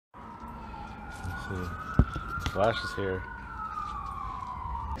Flash is here.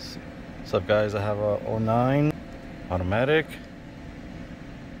 What's up, guys? I have a 09 automatic.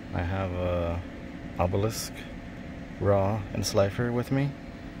 I have a Obelisk Raw and Slifer with me.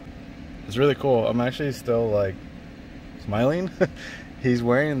 It's really cool. I'm actually still like smiling. He's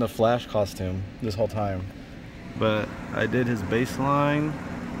wearing the Flash costume this whole time. But I did his baseline.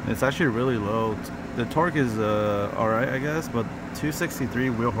 It's actually really low. The torque is alright, I guess, but 263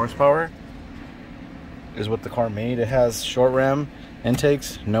 wheel horsepower is what the car made. It has short ram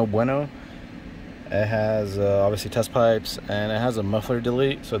intakes, no bueno. It has obviously test pipes, and it has a muffler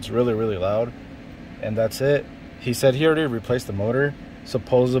delete, so it's really, really loud. And that's it. He said he already replaced the motor.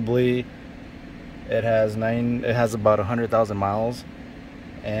 Supposedly, it has about 100,000 miles,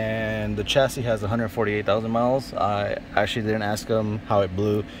 and the chassis has 148,000 miles. I actually didn't ask him how it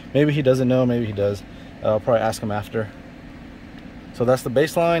blew. Maybe he doesn't know, maybe he does. I'll probably ask him after. So that's the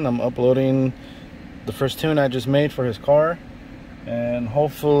baseline. I'm uploading the first tune I just made for his car, and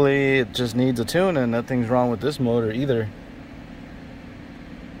hopefully it just needs a tune and nothing's wrong with this motor either.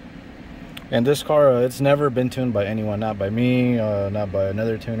 And this car, it's never been tuned by anyone, not by me, not by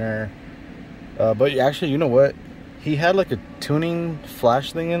another tuner. But actually, you know what? He had like a tuning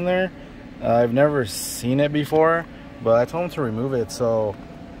flash thing in there. I've never seen it before, but I told him to remove it. So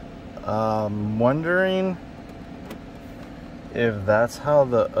I'm wondering if that's how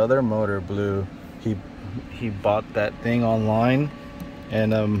the other motor blew. He bought that thing online,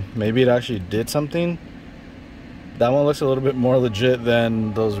 and maybe it actually did something. That one looks a little bit more legit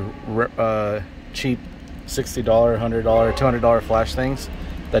than those cheap $60, $100, $200 flash things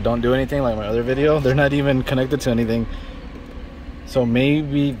that don't do anything, like my other video. They're not even connected to anything. So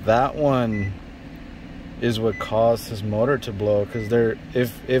maybe that one is what caused his motor to blow, because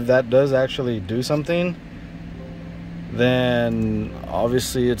if that does actually do something, then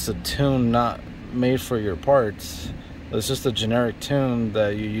obviously it's a tune not made for your parts. It's just a generic tune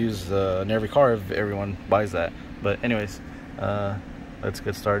that you use in every car if everyone buys that. But anyways, let's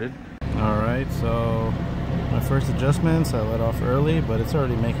get started. Alright, so my first adjustments, I let off early, but it's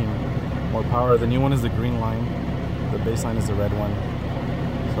already making more power. The new one is the green line, the baseline is the red one.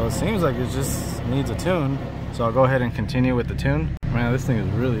 So it seems like it just needs a tune. So I'll go ahead and continue with the tune. Man, this thing is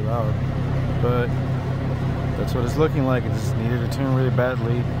really loud, but that's what it's looking like. It just needed a tune really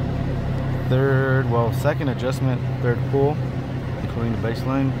badly. Second adjustment, third pull, including the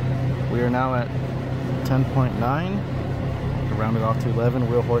baseline. We are now at 10.9, rounded off to 11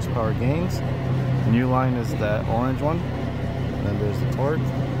 wheel horsepower gains. The new line is that orange one, and then there's the torque.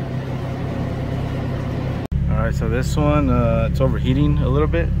 Alright, so this one, it's overheating a little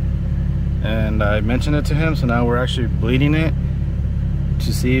bit, and I mentioned it to him, so now we're actually bleeding it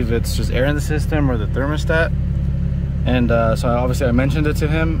to see if it's just air in the system or the thermostat. And so obviously I mentioned it to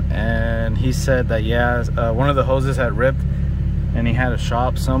him, and he said that yeah, one of the hoses had ripped, and he had a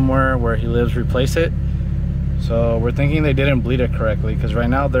shop somewhere where he lives replace it. So we're thinking they didn't bleed it correctly, because right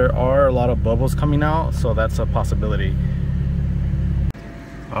now there are a lot of bubbles coming out, so that's a possibility.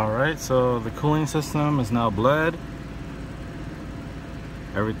 Alright, so the cooling system is now bled.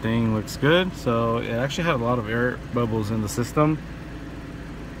 Everything looks good. So it actually had a lot of air bubbles in the system.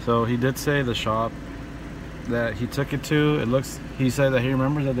 So he did say the shop that he took it to, he said that he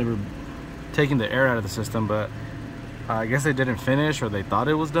remembers that they were taking the air out of the system, but I guess they didn't finish, or they thought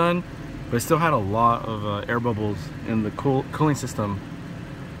it was done, but it still had a lot of air bubbles in the cooling system.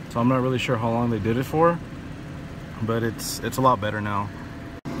 So I'm not really sure how long they did it for, but it's a lot better now.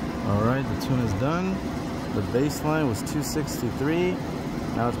 Alright, the tune is done. The baseline was 263,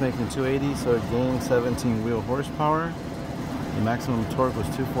 now it's making 280, so it gained 17 wheel horsepower. The maximum torque was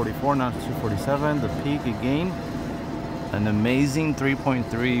 244, now it's 247. The peak it gained an amazing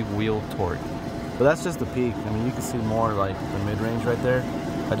 3.3 wheel torque. But that's just the peak. I mean, you can see more like the mid-range right there.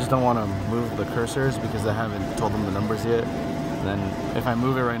 I just don't want to move the cursors because I haven't told them the numbers yet. And then if I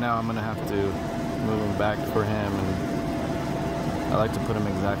move it right now, I'm gonna have to move them back for him, and I like to put them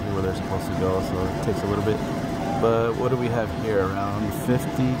exactly where they're supposed to go, so it takes a little bit. But what do we have here? Around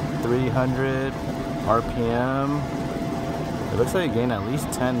 5,300 RPM. It looks like it gained at least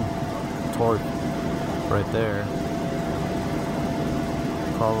 10 torque right there.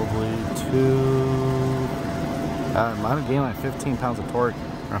 Probably might have gained like 15 pounds of torque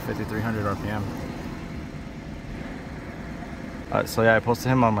around 5,300 RPM. So yeah, I posted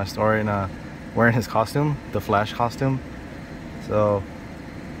him on my story and wearing his costume, the Flash costume. So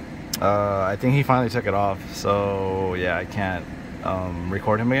I think he finally took it off. So yeah, I can't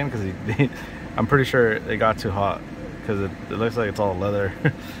record him again because I'm pretty sure it got too hot, because it looks like it's all leather.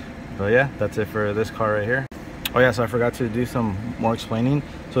 But yeah, that's it for this car right here. Oh yeah, so I forgot to do some more explaining.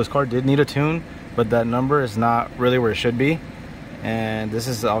 So this car did need a tune. but that number is not really where it should be. And this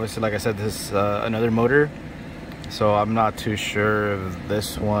is obviously, like I said, this is another motor, so I'm not too sure if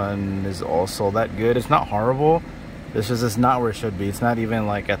this one is also that good. It's not horrible, it's just not where it should be. It's not even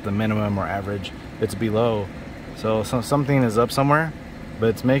like at the minimum or average, it's below. So something is up somewhere, but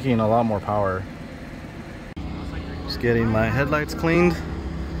it's making a lot more power. Just getting my headlights cleaned.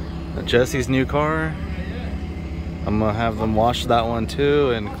 Jesse's new car. I'm gonna have them wash that one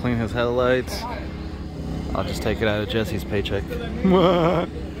too and clean his headlights. I'll just take it out of Jesse's paycheck.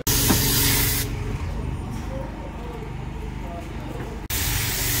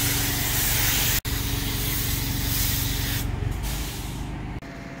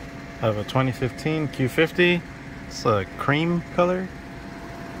 I have a 2015 Q50. It's a cream color,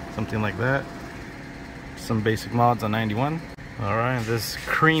 something like that. Some basic mods on 91. All right, this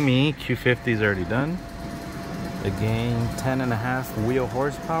creamy Q50 is already done. Again, 10.5 wheel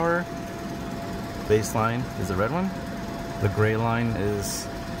horsepower. Baseline is the red one. The gray line is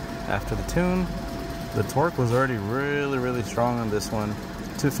after the tune. The torque was already really strong on this one.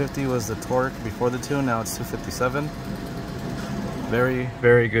 250 was the torque before the tune, now it's 257.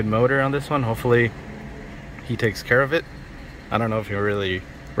 Very good motor on this one. Hopefully he takes care of it. I don't know if he really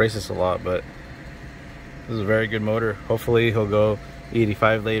races a lot, but this is a very good motor. Hopefully he'll go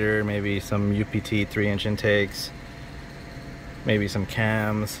 85 later, maybe some UPT 3-inch intakes, maybe some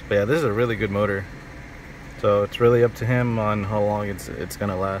cams. But yeah, this is a really good motor. So it's really up to him on how long it's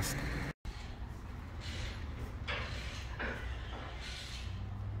gonna last.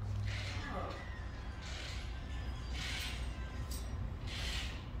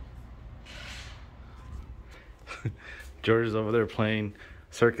 George is over there playing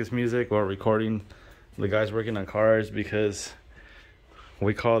circus music while recording the guys working on cars, because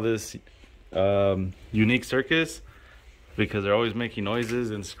we call this unique circus because they're always making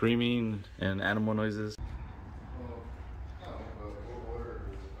noises and screaming and animal noises.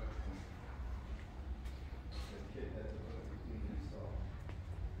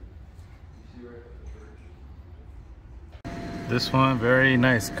 This one, very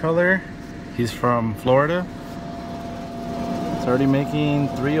nice color. He's from Florida. It's already making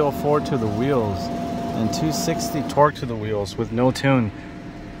 304 to the wheels and 260 torque to the wheels with no tune.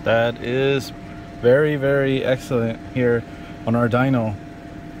 That is very excellent here on our dyno.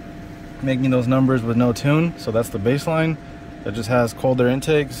 Making those numbers with no tune. So that's the baseline. That just has cold air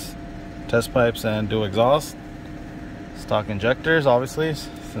intakes, test pipes, and dual exhaust. Stock injectors, obviously,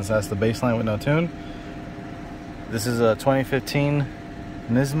 since that's the baseline with no tune. This is a 2015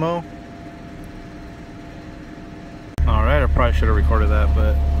 Nismo. Alright, I probably should have recorded that,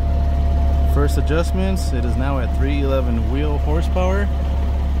 but first adjustments, it is now at 311 wheel horsepower.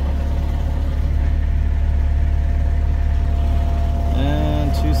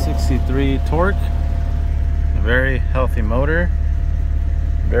 And 263 torque. A very healthy motor.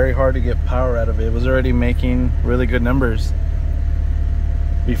 Very hard to get power out of it. It was already making really good numbers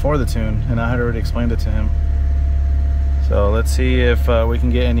before the tune, and I had already explained it to him. So let's see if we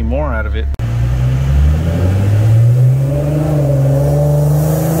can get any more out of it.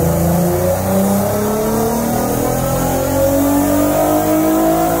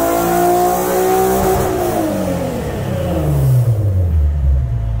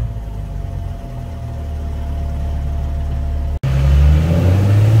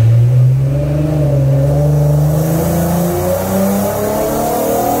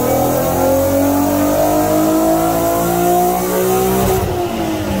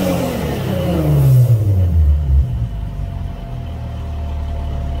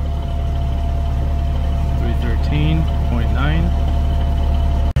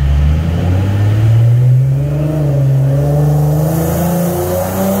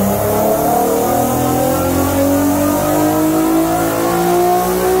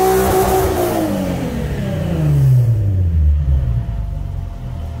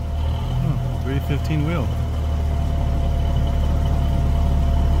 Wheel.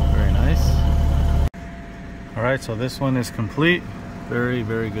 Very nice. Alright, so this one is complete.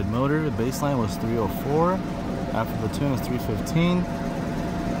 Very good motor. The baseline was 304. After the tune is 315.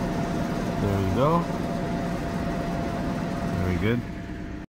 There you go. Very good.